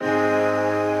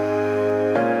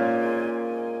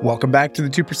Welcome back to the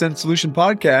 2% Solution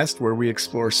Podcast, where we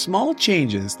explore small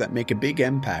changes that make a big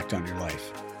impact on your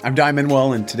life. I'm Di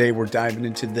Manuel, and today we're diving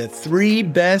into the 3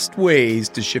 best ways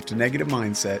to shift a negative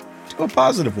mindset to a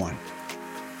positive one.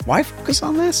 Why focus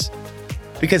on this?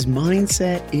 Because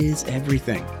mindset is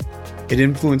everything. It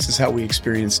influences how we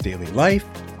experience daily life,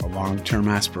 our long-term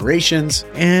aspirations,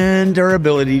 and our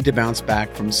ability to bounce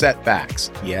back from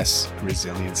setbacks. Yes,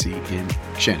 resiliency in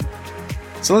action.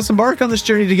 So let's embark on this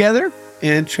journey together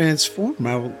and transform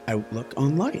our outlook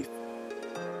on life.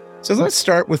 So let's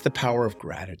start with the power of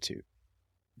gratitude.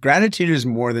 Gratitude is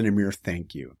more than a mere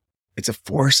thank you. It's a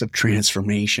force of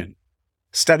transformation.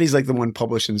 Studies like the one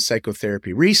published in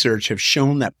Psychotherapy Research have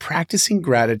shown that practicing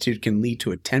gratitude can lead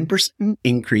to a 10%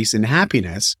 increase in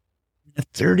happiness and a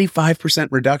 35%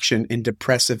 reduction in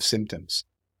depressive symptoms.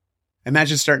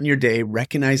 Imagine starting your day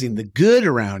recognizing the good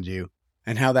around you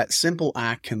and how that simple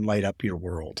act can light up your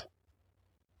world.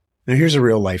 Now, here's a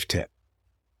real life tip.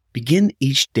 Begin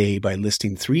each day by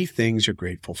listing 3 things you're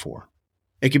grateful for.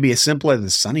 It could be as simple as a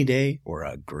sunny day or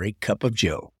a great cup of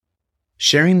joe.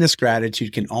 Sharing this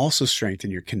gratitude can also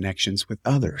strengthen your connections with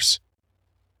others.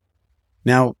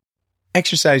 Now,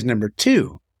 exercise number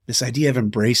 2, this idea of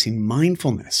embracing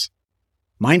mindfulness.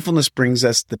 Mindfulness brings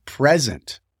us the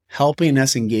present, helping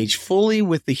us engage fully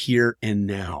with the here and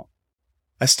now.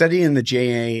 A study in the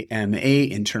JAMA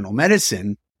Internal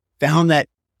Medicine found that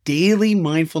daily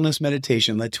mindfulness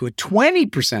meditation led to a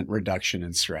 20% reduction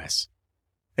in stress.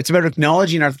 It's about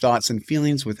acknowledging our thoughts and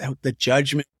feelings without the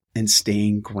judgment and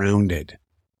staying grounded.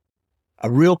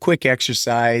 A real quick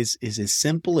exercise is as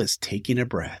simple as taking a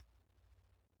breath.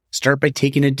 Start by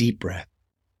taking a deep breath.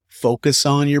 Focus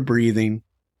on your breathing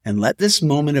and let this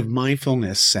moment of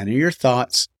mindfulness center your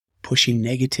thoughts, pushing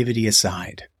negativity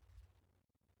aside.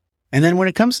 And then when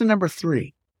it comes to number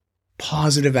 3,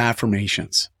 positive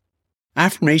affirmations.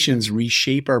 Affirmations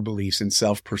reshape our beliefs and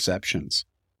self-perceptions.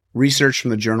 Research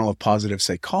from the Journal of Positive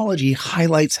Psychology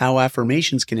highlights how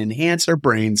affirmations can enhance our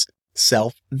brain's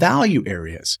self-value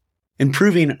areas,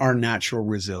 improving our natural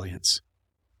resilience.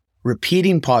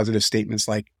 Repeating positive statements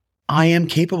like, "I am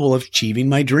capable of achieving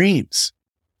my dreams,"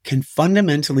 can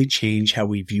fundamentally change how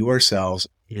we view ourselves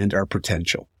and our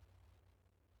potential.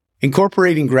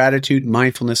 Incorporating gratitude,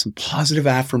 mindfulness, and positive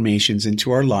affirmations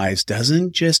into our lives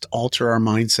doesn't just alter our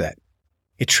mindset.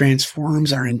 It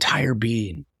transforms our entire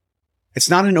being. It's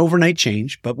not an overnight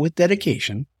change, but with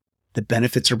dedication, the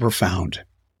benefits are profound.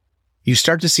 You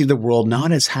start to see the world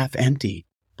not as half empty,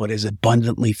 but as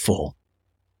abundantly full.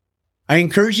 I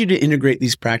encourage you to integrate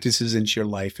these practices into your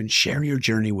life and share your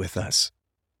journey with us.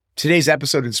 Today's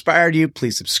episode inspired you.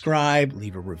 Please subscribe,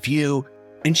 leave a review,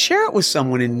 and share it with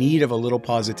someone in need of a little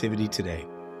positivity today.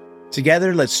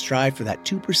 Together, let's strive for that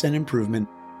 2% improvement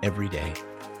every day.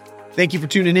 Thank you for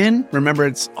tuning in. Remember,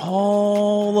 it's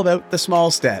all about the small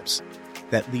steps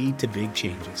that lead to big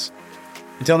changes.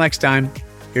 Until next time,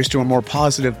 here's to a more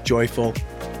positive, joyful,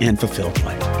 and fulfilled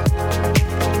life.